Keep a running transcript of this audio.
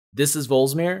This is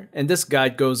Volzmir, and this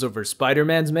guide goes over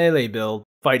Spider-Man's melee build,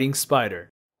 Fighting Spider.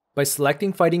 By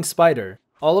selecting Fighting Spider,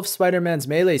 all of Spider-Man's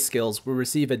melee skills will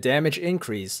receive a damage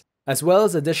increase, as well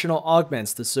as additional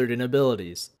augments to certain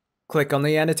abilities. Click on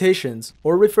the annotations,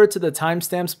 or refer to the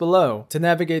timestamps below to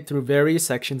navigate through various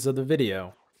sections of the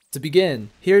video. To begin,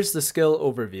 here's the skill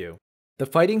overview. The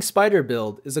Fighting Spider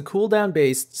build is a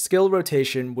cooldown-based skill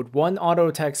rotation with one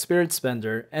auto-attack Spirit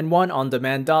Spender and one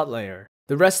on-demand dot layer.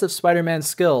 The rest of Spider-Man's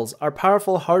skills are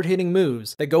powerful hard-hitting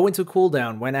moves that go into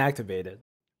cooldown when activated.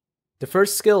 The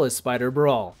first skill is Spider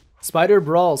Brawl. Spider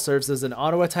Brawl serves as an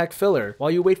auto-attack filler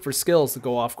while you wait for skills to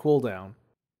go off cooldown.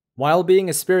 While being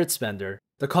a Spirit Spender,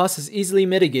 the cost is easily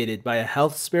mitigated by a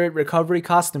Health Spirit Recovery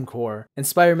Costume Core and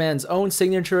Spider-Man's own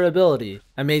signature ability,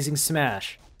 Amazing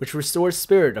Smash, which restores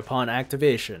Spirit upon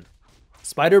activation.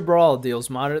 Spider Brawl deals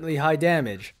moderately high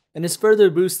damage and is further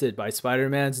boosted by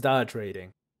Spider-Man's dodge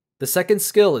rating. The second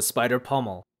skill is Spider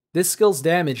Pummel. This skill's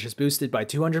damage is boosted by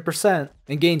 200%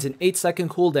 and gains an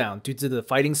 8-second cooldown due to the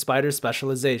Fighting Spider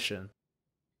specialization.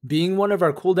 Being one of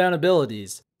our cooldown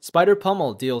abilities, Spider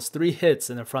Pummel deals 3 hits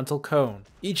in a frontal cone,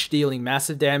 each dealing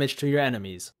massive damage to your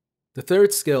enemies. The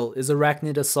third skill is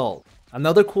Arachnid Assault,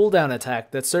 another cooldown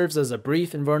attack that serves as a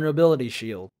brief invulnerability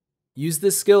shield. Use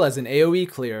this skill as an AoE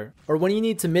clear, or when you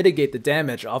need to mitigate the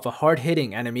damage off a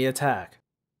hard-hitting enemy attack.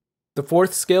 The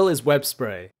fourth skill is Web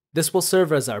Spray. This will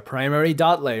serve as our primary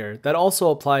dot layer that also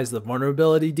applies the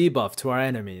vulnerability debuff to our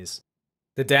enemies.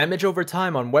 The damage over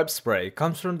time on Web Spray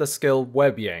comes from the skill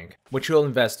Web Yank, which you'll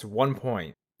invest 1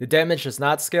 point. The damage does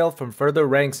not scale from further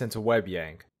ranks into Web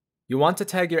Yank. You want to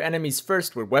tag your enemies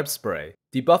first with Web Spray,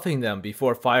 debuffing them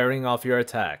before firing off your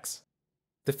attacks.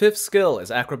 The fifth skill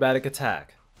is Acrobatic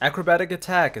Attack. Acrobatic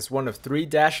Attack is one of 3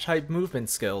 dash-type movement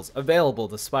skills available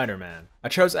to Spider-Man. I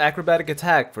chose Acrobatic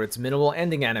Attack for its minimal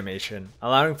ending animation,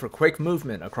 allowing for quick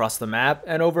movement across the map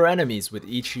and over enemies with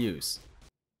each use.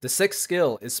 The sixth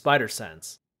skill is Spider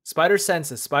Sense. Spider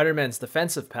Sense is Spider-Man's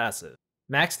defensive passive.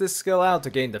 Max this skill out to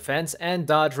gain defense and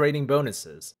dodge rating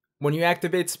bonuses. When you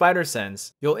activate Spider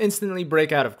Sense, you'll instantly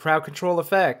break out of crowd control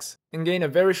effects and gain a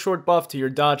very short buff to your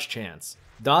dodge chance.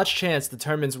 Dodge chance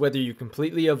determines whether you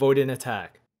completely avoid an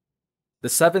attack. The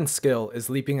seventh skill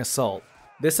is Leaping Assault.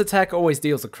 This attack always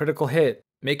deals a critical hit,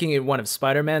 making it one of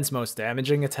Spider-Man's most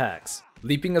damaging attacks.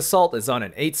 Leaping Assault is on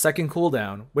an 8-second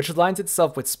cooldown, which aligns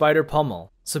itself with Spider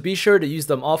Pummel, so be sure to use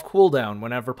them off cooldown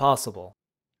whenever possible.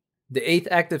 The 8th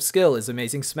active skill is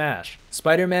Amazing Smash,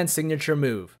 Spider-Man's signature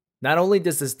move. Not only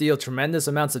does this deal tremendous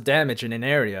amounts of damage in an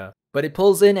area, but it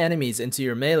pulls in enemies into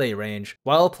your melee range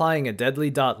while applying a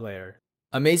deadly dot layer.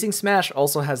 Amazing Smash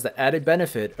also has the added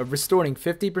benefit of restoring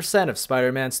 50% of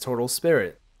Spider-Man's total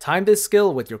spirit. Time this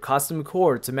skill with your costume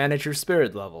core to manage your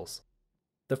spirit levels.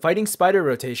 The Fighting Spider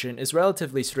rotation is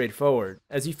relatively straightforward,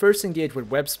 as you first engage with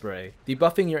Web Spray,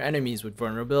 debuffing your enemies with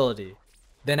vulnerability.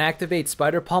 Then activate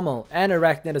Spider Pummel and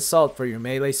Arachnid Assault for your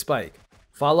melee spike.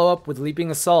 Follow up with Leaping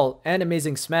Assault and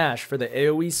Amazing Smash for the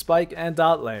AoE spike and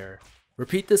dot layer.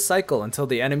 Repeat this cycle until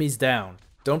the enemy's down.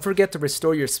 Don't forget to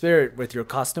restore your spirit with your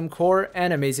costume core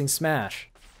and Amazing Smash.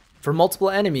 For multiple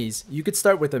enemies, you could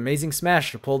start with Amazing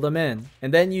Smash to pull them in,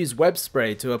 and then use Web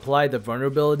Spray to apply the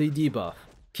vulnerability debuff.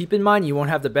 Keep in mind you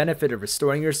won't have the benefit of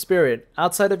restoring your spirit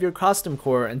outside of your costume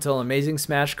core until Amazing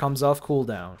Smash comes off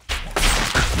cooldown.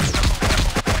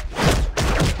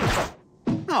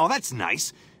 Oh, that's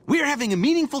nice. We're having a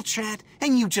meaningful chat,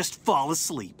 and you just fall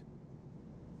asleep.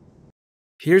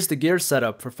 Here's the gear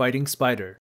setup for Fighting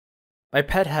Spider. My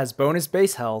pet has bonus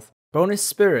base health, bonus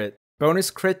spirit,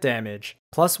 bonus crit damage,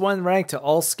 +1 rank to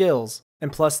all skills,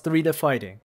 and +3 to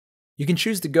fighting. You can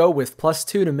choose to go with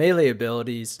 +2 to melee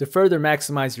abilities to further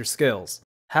maximize your skills.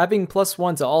 Having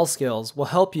 +1 to all skills will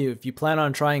help you if you plan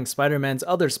on trying Spider-Man's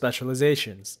other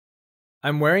specializations.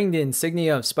 I'm wearing the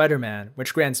insignia of Spider-Man,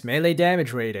 which grants melee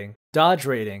damage rating, dodge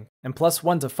rating, and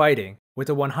 +1 to fighting, with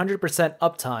a 100%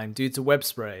 uptime due to Web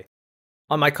Spray.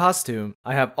 On my costume,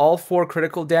 I have all 4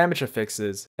 critical damage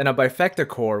affixes and a bifecta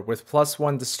core with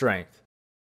 +1 to strength.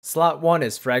 Slot 1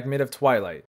 is Fragment of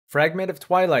Twilight. Fragment of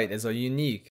Twilight is a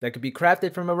unique that could be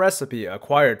crafted from a recipe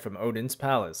acquired from Odin's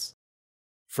Palace.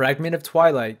 Fragment of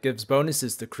Twilight gives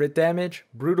bonuses to crit damage,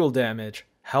 brutal damage,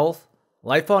 health,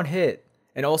 life on hit,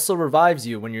 and also revives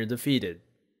you when you're defeated.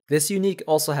 This unique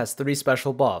also has 3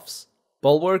 special buffs: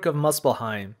 Bulwark of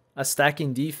Muspelheim, a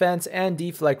stacking defense and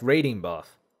deflect rating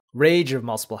buff; Rage of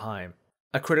Muspelheim,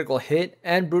 a critical hit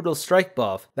and brutal strike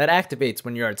buff that activates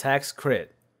when your attacks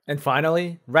crit; and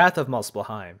finally, Wrath of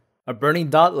Muspelheim, a burning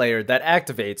dot layer that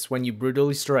activates when you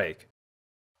brutally strike.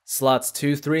 Slots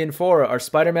 2, 3, and 4 are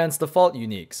Spider-Man's default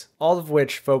uniques, all of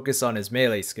which focus on his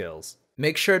melee skills.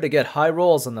 Make sure to get high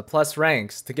rolls on the plus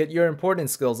ranks to get your important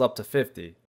skills up to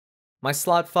 50. My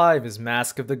slot 5 is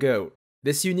Mask of the Goat.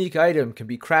 This unique item can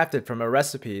be crafted from a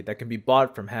recipe that can be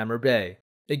bought from Hammer Bay.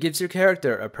 It gives your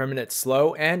character a permanent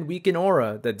slow and weaken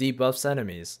aura that debuffs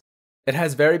enemies. It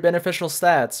has very beneficial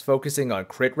stats focusing on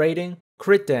crit rating,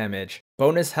 crit damage,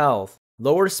 bonus health,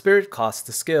 lower spirit cost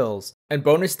to skills, and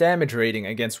bonus damage rating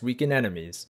against weakened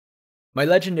enemies. My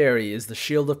legendary is the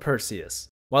Shield of Perseus.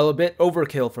 While a bit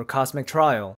overkill for Cosmic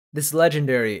Trial, this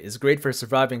legendary is great for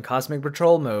surviving Cosmic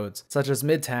Patrol modes such as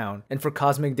Midtown and for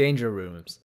Cosmic Danger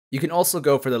rooms. You can also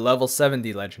go for the level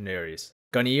 70 legendaries.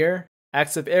 Gunnier,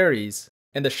 Axe of Ares,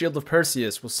 and the Shield of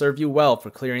Perseus will serve you well for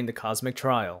clearing the Cosmic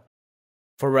Trial.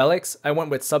 For relics, I went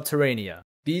with Subterranea.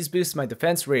 These boost my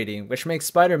defense rating, which makes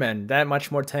Spider-Man that much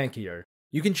more tankier.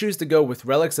 You can choose to go with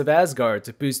Relics of Asgard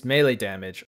to boost melee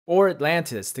damage, or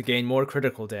Atlantis to gain more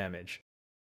critical damage.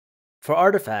 For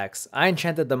artifacts, I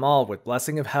enchanted them all with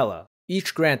Blessing of Hela,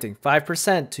 each granting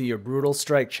 5% to your Brutal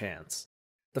Strike chance.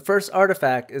 The first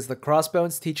artifact is the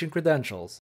Crossbones Teaching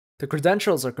Credentials. The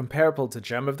credentials are comparable to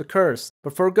Gem of the Curse,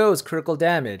 but forgoes critical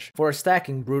damage for a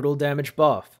stacking brutal damage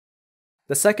buff.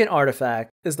 The second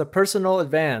artifact is the Personal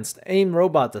Advanced Aim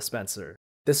Robot Dispenser.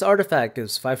 This artifact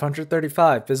gives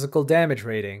 535 physical damage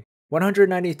rating,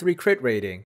 193 crit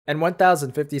rating, and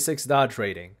 1056 dodge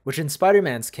rating, which in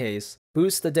Spider-Man's case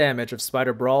boosts the damage of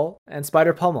Spider Brawl and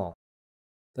Spider Pummel.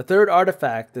 The third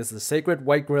artifact is the Sacred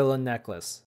White Gorilla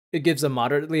Necklace. It gives a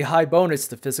moderately high bonus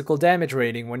to physical damage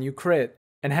rating when you crit,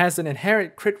 and has an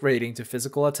inherent crit rating to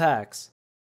physical attacks.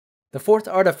 The fourth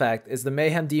artifact is the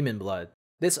Mayhem Demon Blood.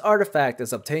 This artifact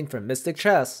is obtained from Mystic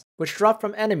Chests, which drop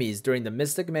from enemies during the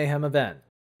Mystic Mayhem event.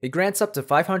 It grants up to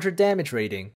 500 damage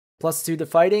rating, plus 2 to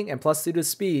fighting and plus 2 to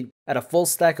speed at a full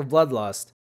stack of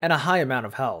Bloodlust, and a high amount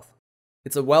of health.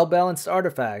 It's a well-balanced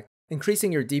artifact,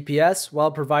 increasing your DPS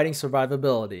while providing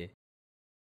survivability.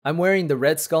 I'm wearing the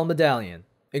Red Skull Medallion.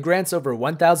 It grants over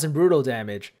 1000 brutal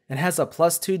damage, and has a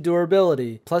plus 2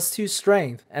 durability, plus 2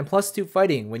 strength, and plus 2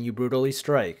 fighting when you brutally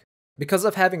strike. Because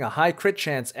of having a high crit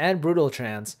chance and brutal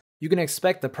chance, you can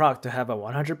expect the proc to have a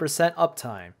 100%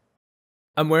 uptime.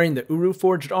 I'm wearing the Uru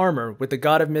Forged Armor with the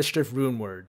God of Mischief rune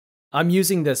word. I'm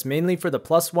using this mainly for the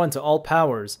plus 1 to all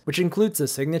powers, which includes the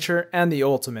signature and the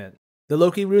ultimate. The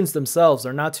Loki runes themselves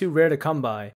are not too rare to come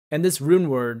by, and this rune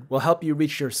word will help you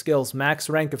reach your skill's max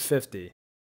rank of 50.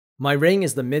 My ring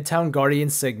is the Midtown Guardian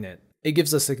Signet. It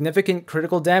gives a significant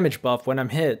critical damage buff when I'm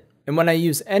hit, and when I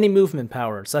use any movement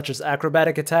power such as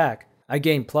Acrobatic Attack, I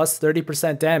gain plus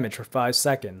 30% damage for 5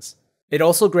 seconds. It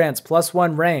also grants plus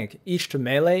 1 rank each to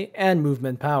melee and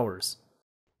movement powers.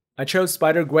 I chose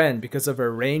Spider-Gwen because of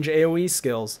her range AoE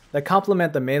skills that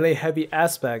complement the melee-heavy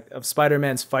aspect of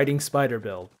Spider-Man's fighting spider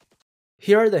build.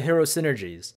 Here are the hero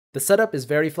synergies. The setup is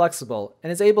very flexible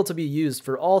and is able to be used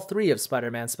for all 3 of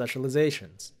Spider-Man's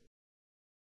specializations.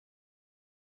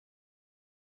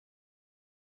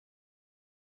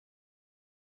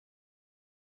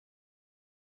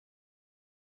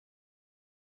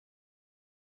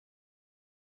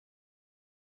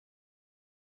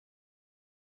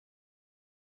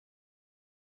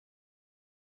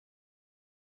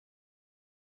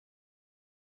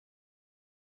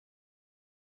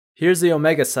 Here's the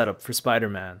Omega setup for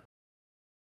Spider-Man.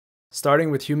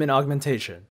 Starting with Human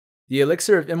Augmentation. The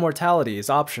Elixir of Immortality is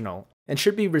optional, and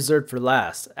should be reserved for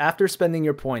last after spending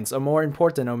your points on more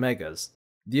important Omegas.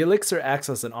 The Elixir acts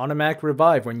as an automatic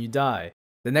revive when you die.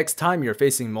 The next time you're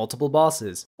facing multiple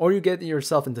bosses, or you get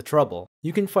yourself into trouble,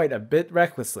 you can fight a bit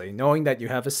recklessly knowing that you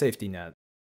have a safety net.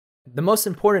 The most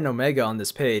important Omega on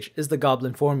this page is the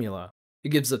Goblin Formula. It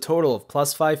gives a total of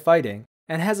plus 5 fighting,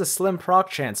 and has a slim proc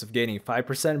chance of gaining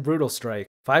 5% Brutal Strike,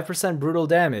 5% Brutal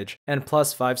Damage, and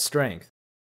plus 5 Strength.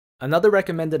 Another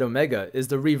recommended Omega is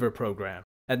the Reaver program.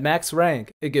 At max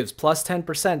rank, it gives plus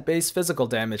 10% base physical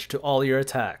damage to all your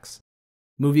attacks.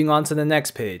 Moving on to the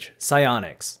next page,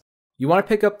 Psionics. You want to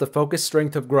pick up the Focus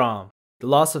Strength of Grom. The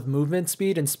loss of movement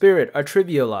speed and spirit are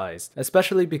trivialized,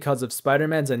 especially because of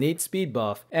Spider-Man's innate speed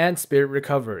buff and spirit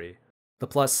recovery. The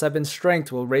plus 7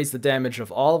 strength will raise the damage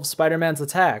of all of Spider-Man's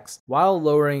attacks while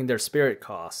lowering their spirit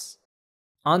costs.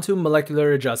 Onto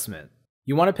Molecular Adjustment.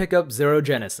 You want to pick up Zero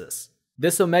Genesis.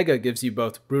 This Omega gives you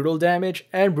both brutal damage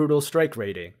and brutal strike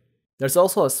rating. There's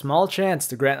also a small chance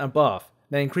to grant a buff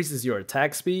that increases your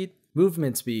attack speed,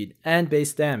 movement speed, and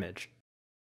base damage.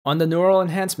 On the Neural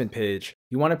Enhancement page,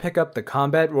 you want to pick up the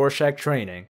Combat Rorschach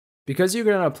Training. Because you're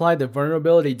going to apply the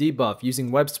Vulnerability debuff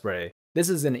using Web Spray, this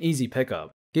is an easy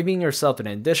pickup, giving yourself an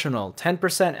additional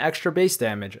 10% extra base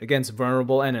damage against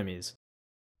vulnerable enemies.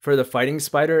 For the Fighting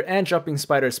Spider and Jumping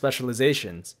Spider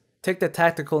specializations, take the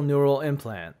Tactical Neural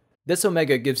Implant. This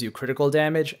Omega gives you critical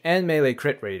damage and melee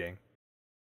crit rating.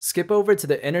 Skip over to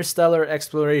the Interstellar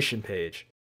Exploration page.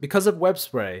 Because of Web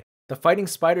Spray, the Fighting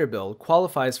Spider build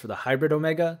qualifies for the Hybrid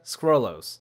Omega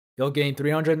Skrullos. You'll gain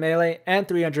 300 melee and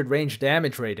 300 range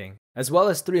damage rating, as well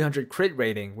as 300 crit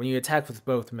rating when you attack with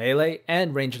both melee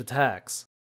and ranged attacks.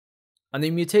 On the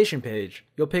mutation page,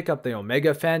 you'll pick up the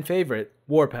Omega fan favorite,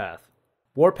 Warpath.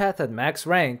 Warpath at max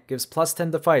rank gives plus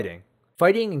 10 to fighting.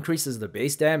 Fighting increases the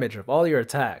base damage of all your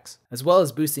attacks, as well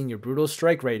as boosting your brutal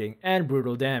strike rating and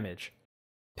brutal damage.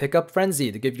 Pick up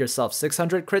Frenzy to give yourself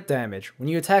 600 crit damage when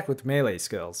you attack with melee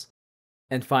skills.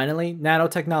 And finally,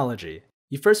 Nanotechnology.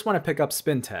 You first want to pick up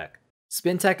Spin Tech.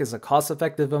 Spin Tech is a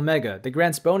cost-effective Omega that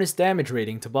grants bonus damage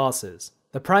rating to bosses,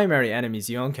 the primary enemies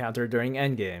you encounter during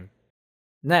endgame.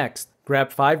 Next,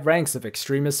 grab 5 ranks of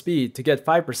Extremist Speed to get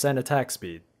 5% attack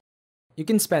speed. You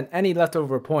can spend any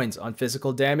leftover points on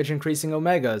physical damage increasing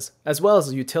Omegas, as well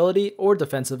as utility or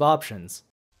defensive options.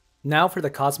 Now for the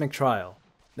Cosmic Trial.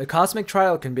 The Cosmic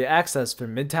Trial can be accessed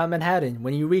from Midtown Manhattan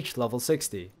when you reach level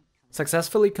 60.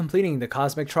 Successfully completing the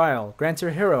Cosmic Trial grants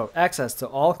your hero access to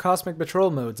all Cosmic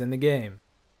Patrol modes in the game.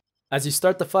 As you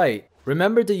start the fight,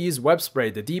 remember to use Web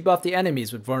Spray to debuff the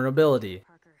enemies with vulnerability.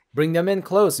 Bring them in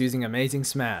close using Amazing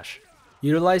Smash.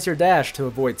 Utilize your dash to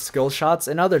avoid skill shots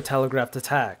and other telegraphed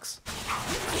attacks.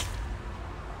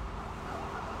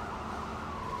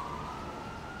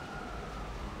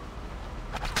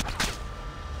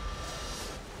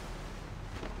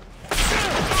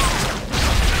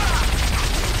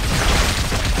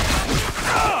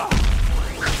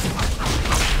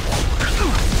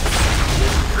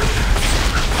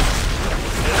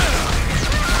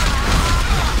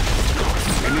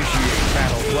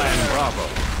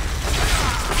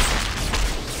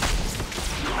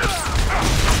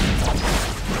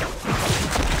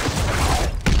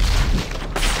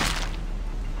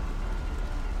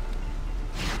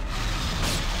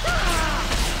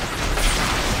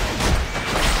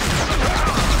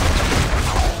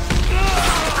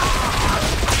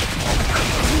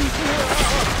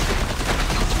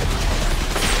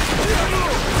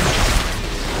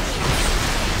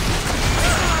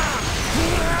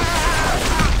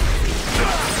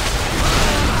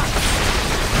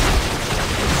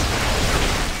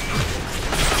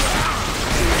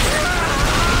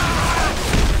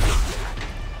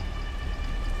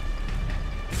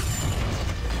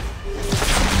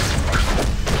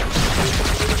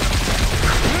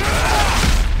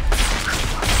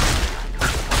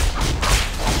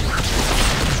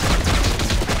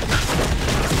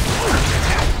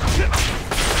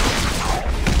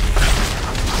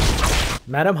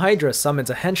 Madam Hydra summons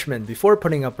a henchman before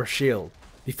putting up her shield.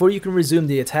 Before you can resume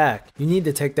the attack, you need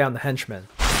to take down the henchman.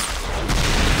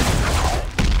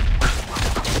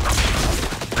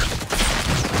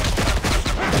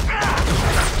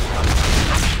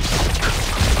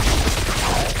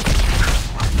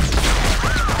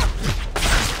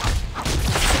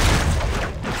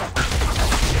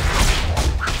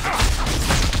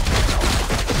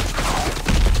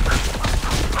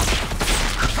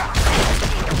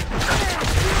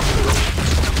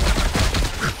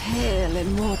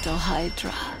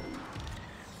 Hydra.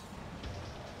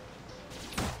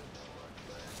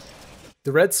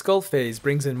 The Red Skull phase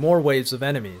brings in more waves of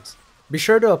enemies. Be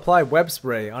sure to apply Web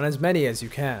Spray on as many as you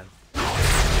can.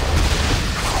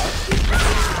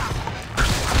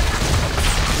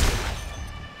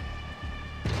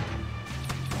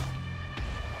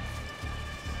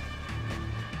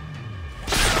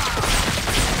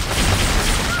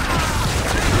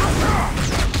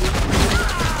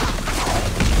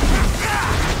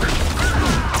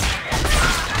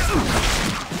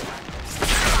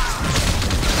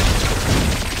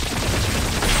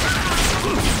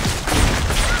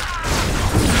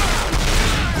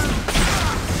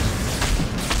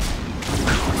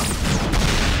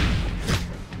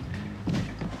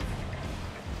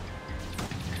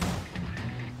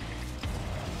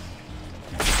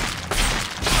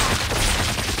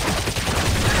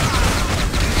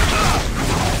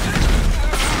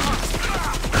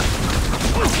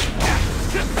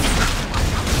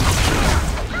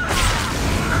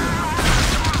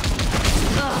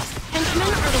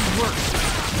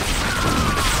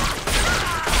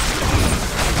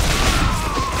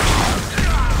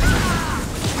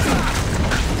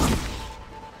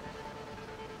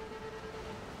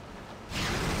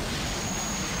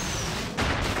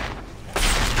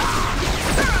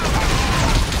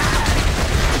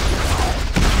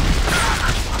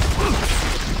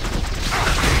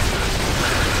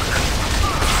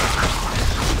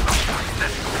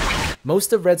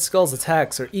 Most of Red Skull's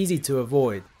attacks are easy to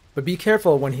avoid, but be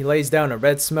careful when he lays down a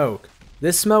red smoke.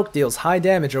 This smoke deals high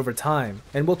damage over time,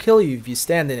 and will kill you if you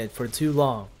stand in it for too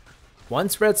long.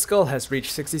 Once Red Skull has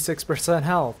reached 66%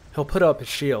 health, he'll put up his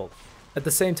shield. At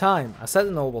the same time, a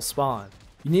Sentinel will spawn.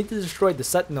 You need to destroy the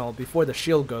Sentinel before the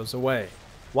shield goes away.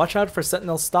 Watch out for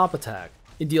Sentinel's stomp attack.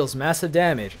 It deals massive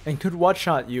damage and could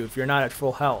one-shot you if you're not at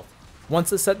full health. Once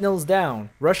the Sentinel is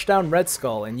down, rush down Red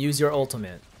Skull and use your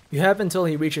ultimate. You have until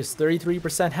he reaches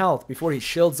 33% health before he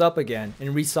shields up again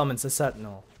and resummons the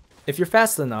Sentinel. If you're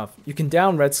fast enough, you can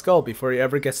down Red Skull before he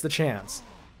ever gets the chance.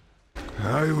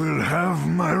 I will have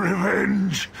my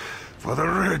revenge, for the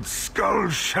Red Skull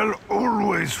shall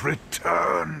always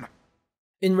return.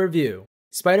 In review,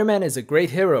 Spider-Man is a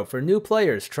great hero for new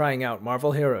players trying out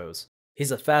Marvel heroes.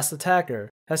 He's a fast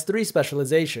attacker, has 3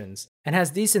 specializations, and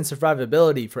has decent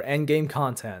survivability for endgame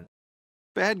content.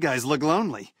 Bad guys look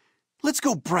lonely. Let's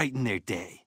go brighten their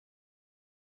day.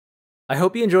 I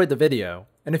hope you enjoyed the video,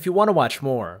 and if you want to watch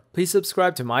more, please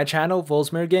subscribe to my channel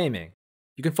Volzmir Gaming.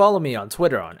 You can follow me on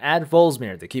Twitter on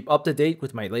 @Volzmir to keep up to date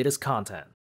with my latest content.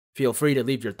 Feel free to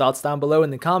leave your thoughts down below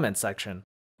in the comments section,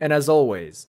 and as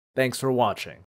always, thanks for watching.